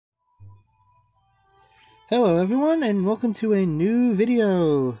Hello everyone and welcome to a new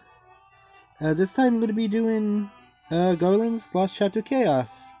video. This time I'm going to be doing Garland's Lost Chapter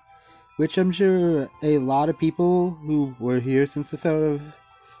Chaos, which I'm sure a lot of people who were here since the start of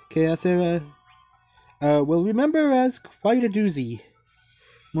Chaos Era will remember as quite a doozy.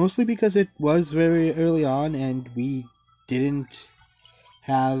 Mostly because it was very early on and we didn't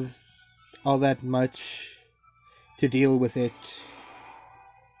have all that much to deal with it.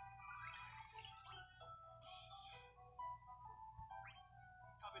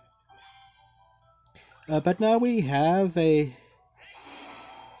 But now we have a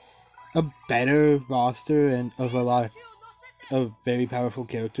better roster and of a lot of very powerful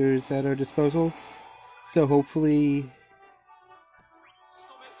characters at our disposal. So hopefully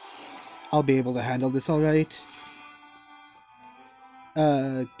I'll be able to handle this alright.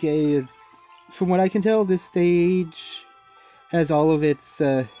 Okay, from what I can tell, this stage has all of its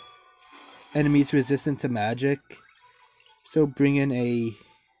enemies resistant to magic. So bringing a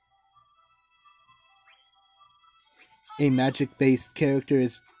magic-based character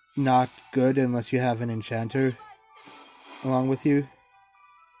is not good unless you have an enchanter along with you.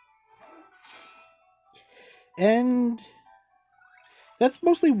 And that's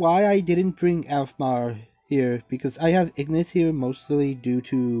mostly why I didn't bring Alfmar here, because I have Ignis here mostly due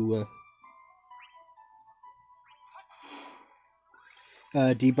to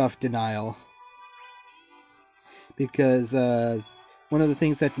debuff denial. Because one of the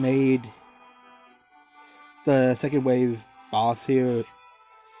things that made the second wave boss here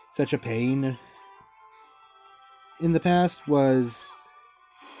such a pain in the past was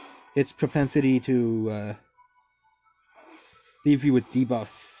its propensity to leave you with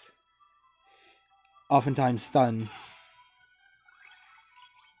debuffs, oftentimes stun.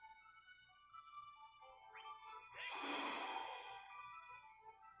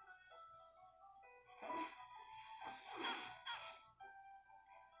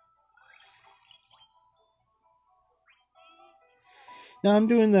 Now I'm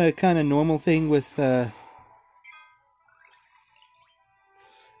doing the kind of normal thing with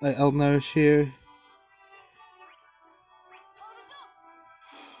Eal'narche here.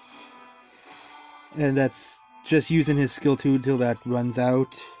 And that's just using his skill 2 till that runs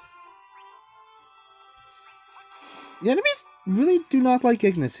out. The enemies really do not like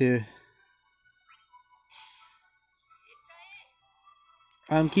Ignis here.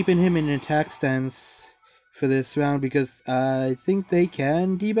 I'm keeping him in attack stance for this round because I think they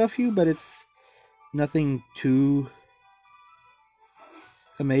can debuff you, but it's nothing too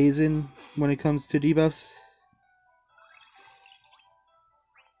amazing when it comes to debuffs.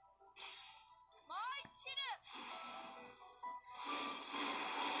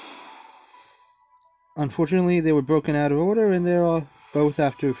 Unfortunately, they were broken out of order and they're all both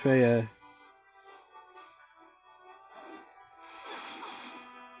after Freya.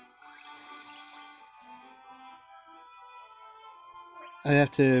 I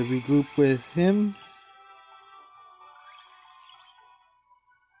have to regroup with him.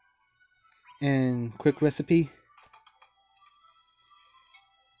 And quick recipe.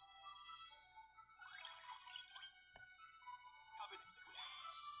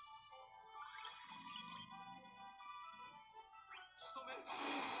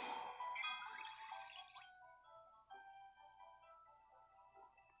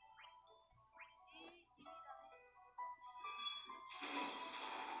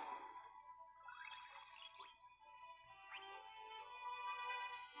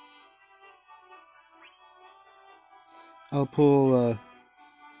 I'll pull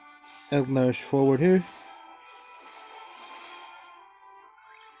Eal'narche forward here.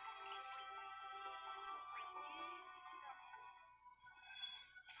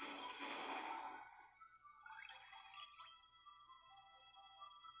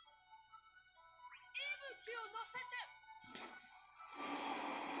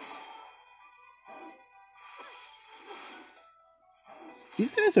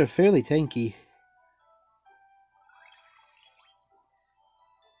 These guys are fairly tanky.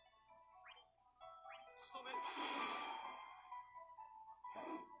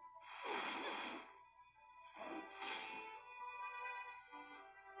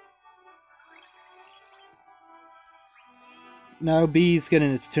 Now B's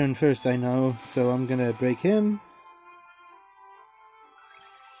getting its turn first, I know, so I'm gonna break him.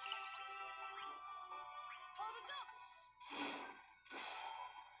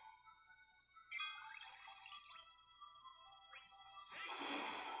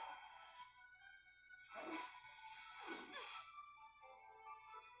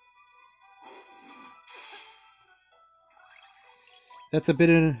 That's a bit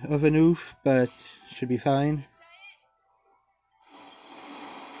of an oof, but should be fine.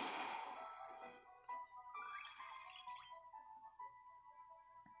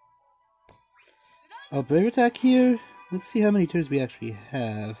 I'll brave attack here. Let's see how many turns we actually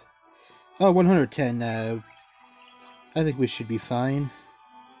have. Oh, 110 now. I think we should be fine.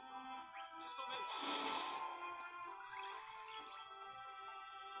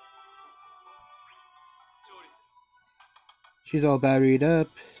 She's all batteried up.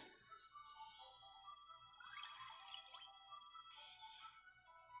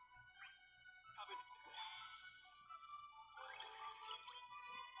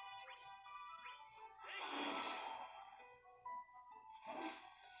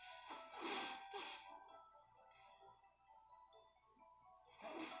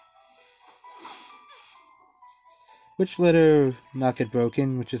 Which let her not get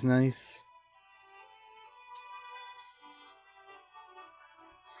broken, which is nice.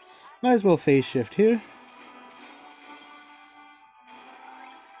 Might as well phase shift here.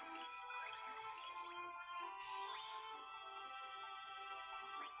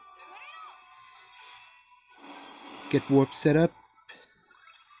 Get warp set up.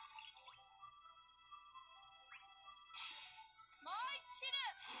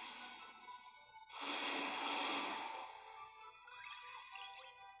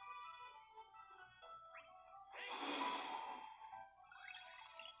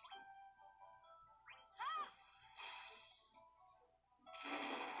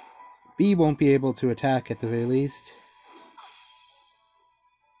 B won't be able to attack at the very least.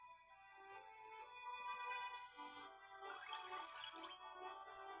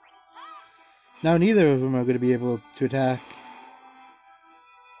 Now neither of them are going to be able to attack.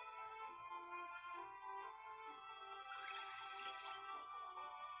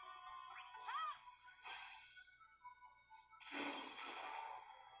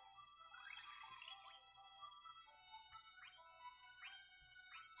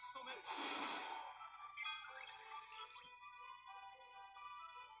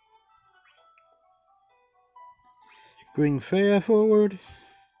 Bring Freya forward.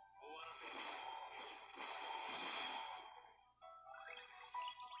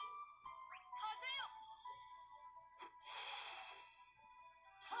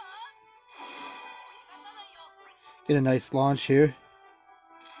 Get a nice launch here.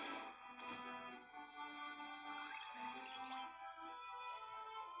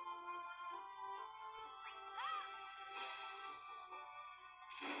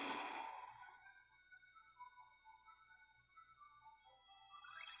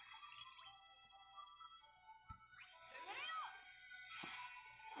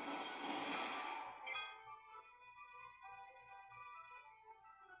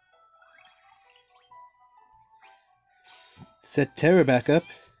 Set Terra back up.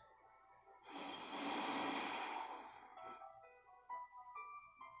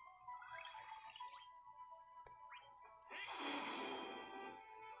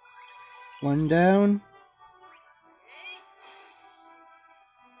 One down.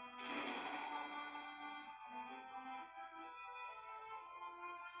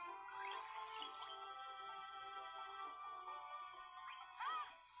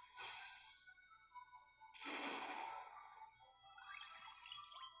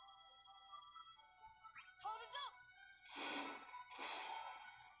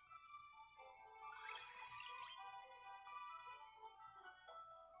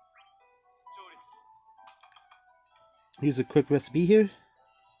 Use a quick recipe here.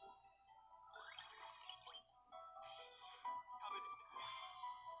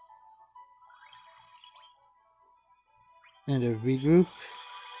 And a regroup.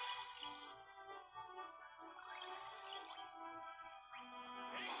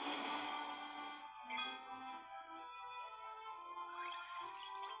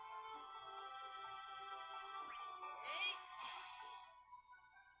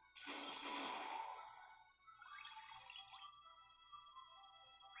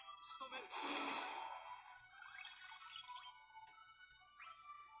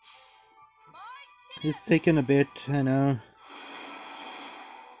 It's taken a bit, I know.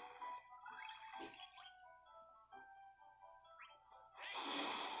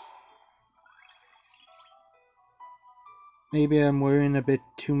 Maybe I'm worrying a bit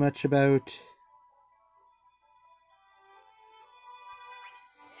too much about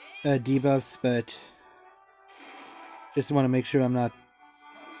debuffs, but just want to make sure I'm not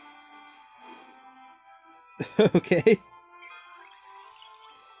okay.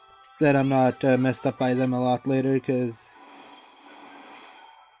 That I'm not messed up by them a lot later, because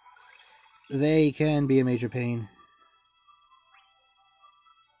they can be a major pain.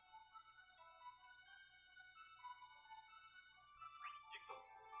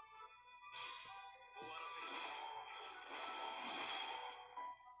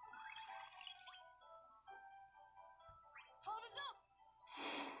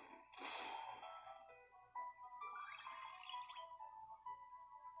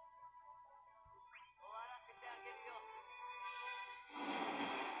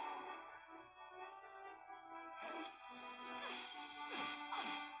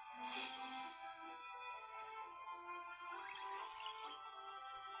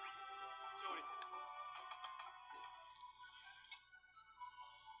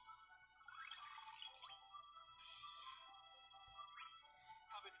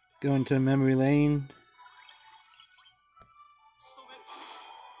 Go into memory lane.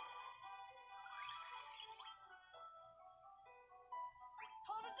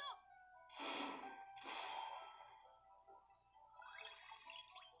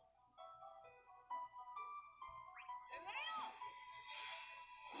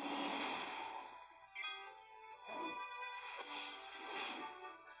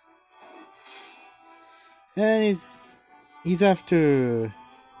 And he's after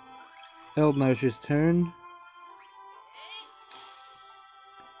Eal'narche's turn.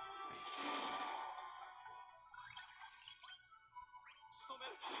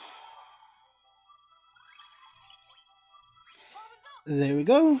 There we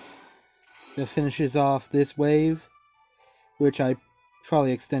go. That finishes off this wave, which I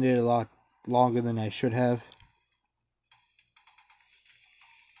probably extended a lot longer than I should have.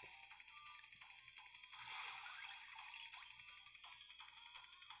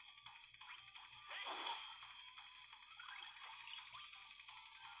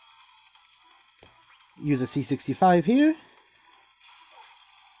 Use a C65 here.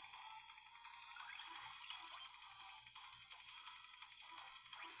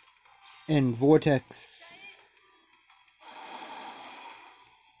 And Vortex.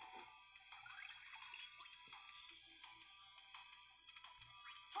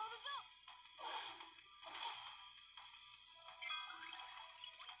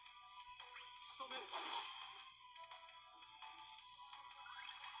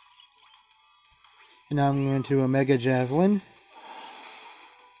 And now I'm going to Omega Javelin.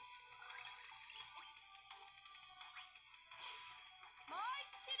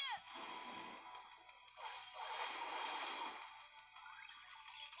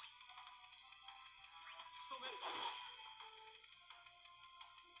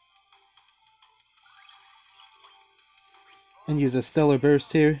 And use a Stellar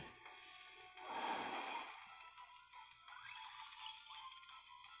Burst here.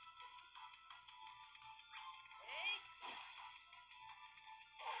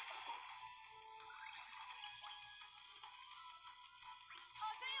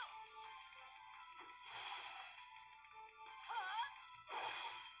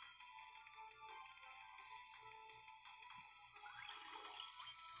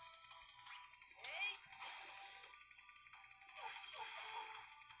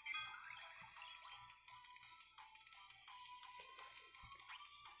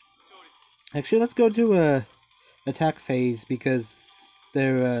 Actually, let's go to attack phase because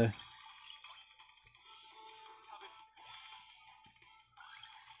they're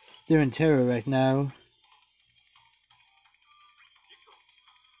in terror right now.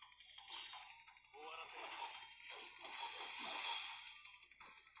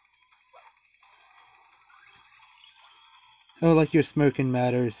 Oh, like your smirking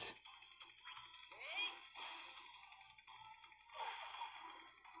matters.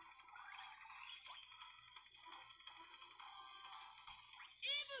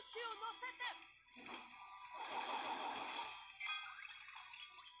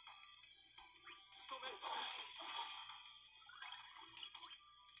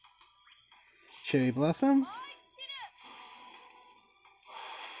 Cherry Blossom.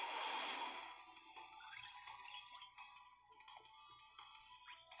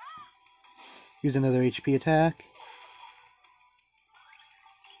 Use another HP attack.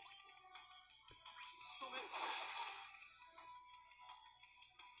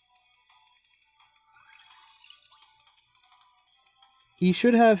 He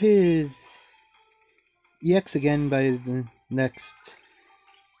should have his EX again by the next...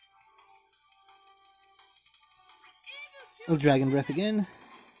 Oh, Dragon Breath again.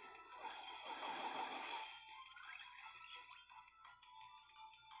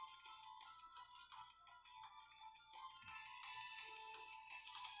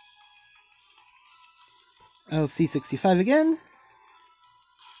 Oh, C65 again.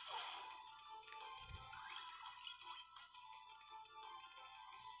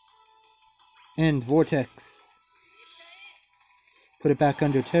 And Vortex. Put it back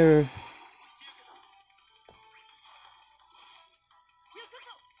under terror.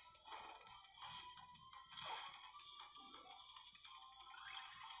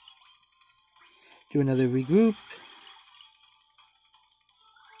 Do another regroup.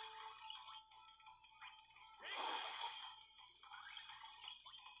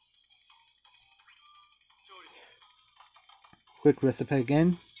 Quick recipe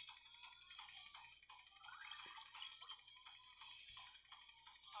again.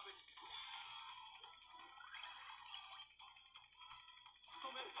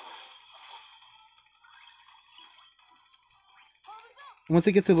 Once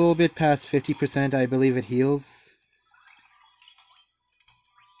it gets a little bit past 50%, I believe it heals.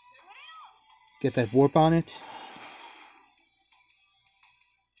 Get that warp on it.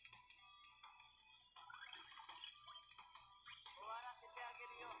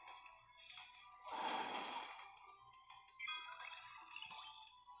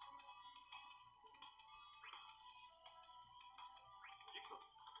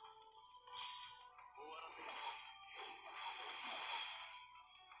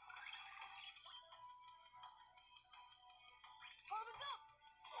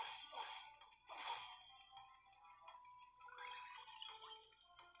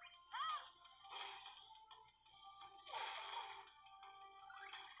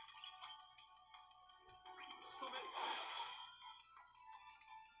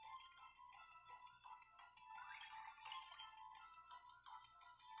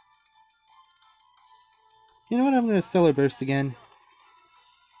 You know what? I'm going to Stellar Burst again.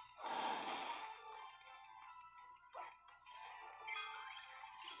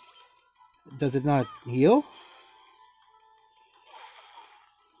 Does it not heal?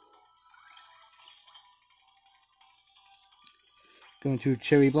 Going to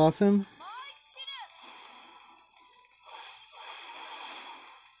Cherry Blossom.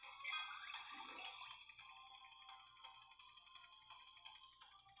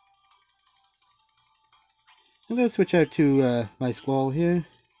 I'm going to switch out to my Squall here.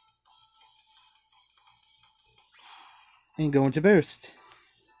 And go into Burst.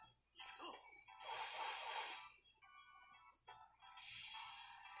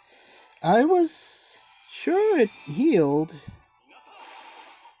 I was sure it healed.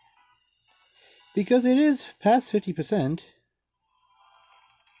 Because it is past 50%.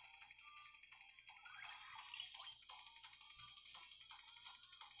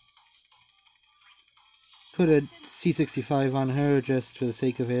 Put a C65 on her just for the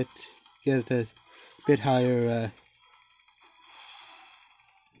sake of it. Get a bit higher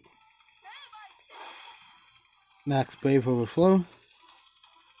max Brave Overflow.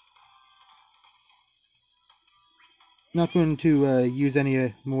 Not going to use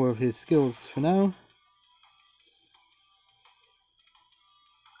any more of his skills for now.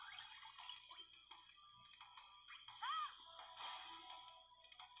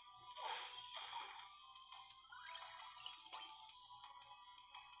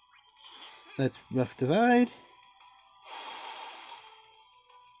 Let's Rough Divide.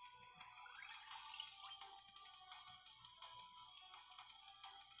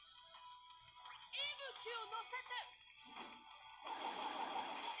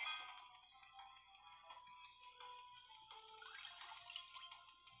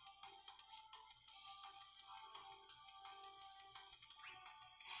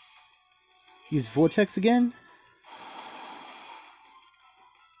 Use Vortex again.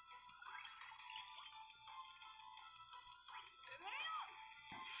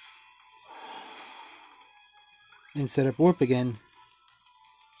 And set up Warp again.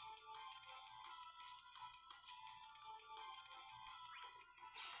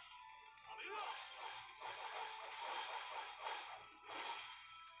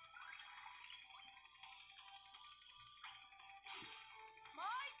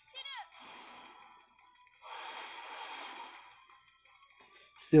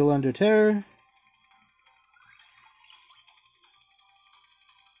 Still under terror.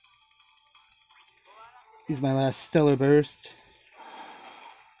 Use my last Stellar Burst.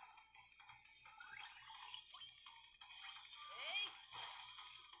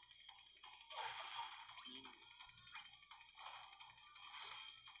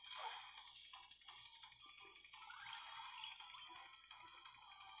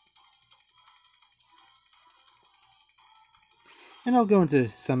 And I'll go into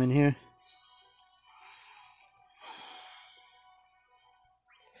Summon here.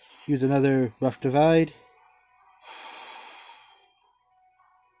 Use another Rough Divide.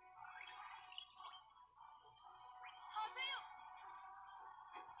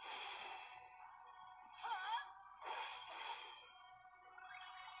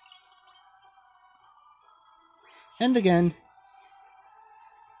 And again.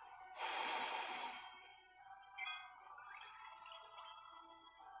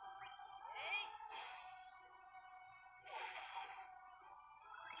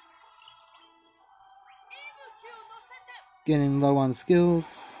 Getting low on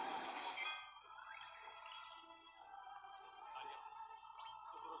skills.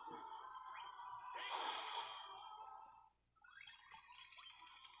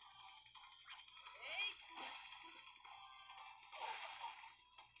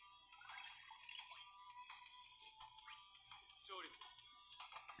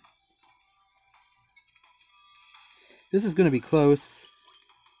 This is gonna be close.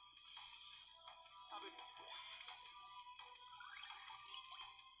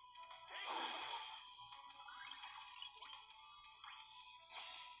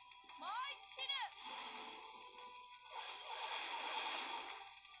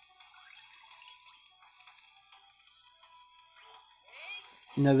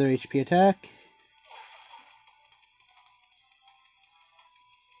 Another HP attack.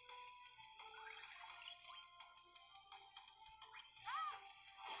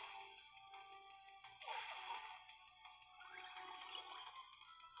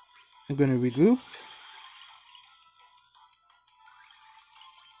 I'm going to regroup.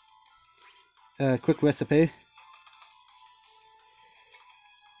 Quick recipe.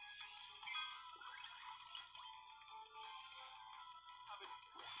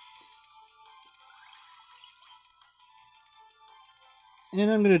 And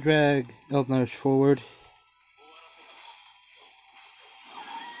I'm going to drag Eal'narche forward.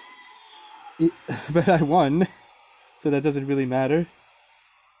 But I won, so that doesn't really matter.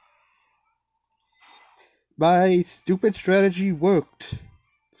 My stupid strategy worked.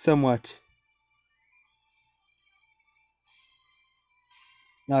 Somewhat.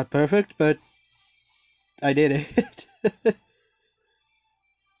 Not perfect, but I did it.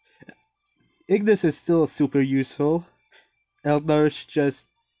 Ignis is still super useful. Eal'narche just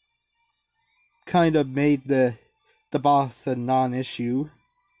kind of made the boss a non-issue.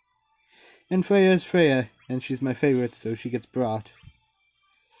 And Freya is Freya, and she's my favorite, so she gets brought.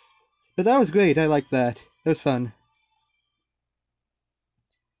 But that was great, I liked that. That was fun.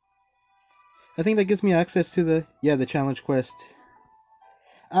 I think that gives me access to the challenge quest.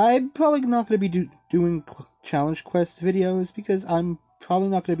 I'm probably not going to be doing challenge quest videos, because I'm probably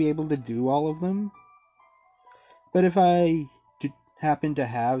not going to be able to do all of them. But if I happen to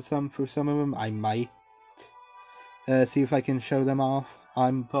have some for some of them, I might see if I can show them off.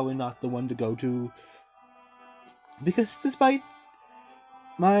 I'm probably not the one to go to, because despite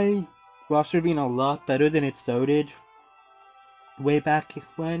my roster being a lot better than it started way back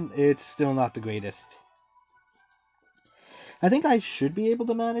when, it's still not the greatest. I think I should be able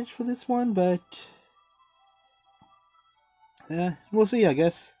to manage for this one, but we'll see, I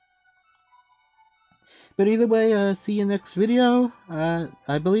guess. But either way, see you next video.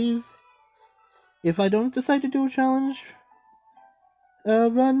 I believe if I don't decide to do a challenge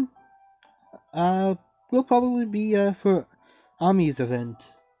run, will probably be for Ami's event.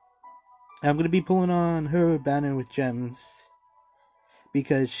 I'm going to be pulling on her banner with gems,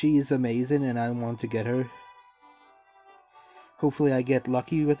 because she's amazing and I want to get her. Hopefully I get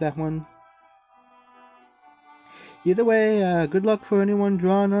lucky with that one. Either way, good luck for anyone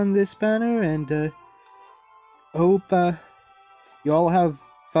drawn on this banner, and hope you all have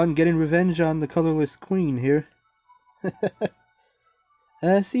fun getting revenge on the colorless queen here.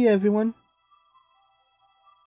 See you, everyone.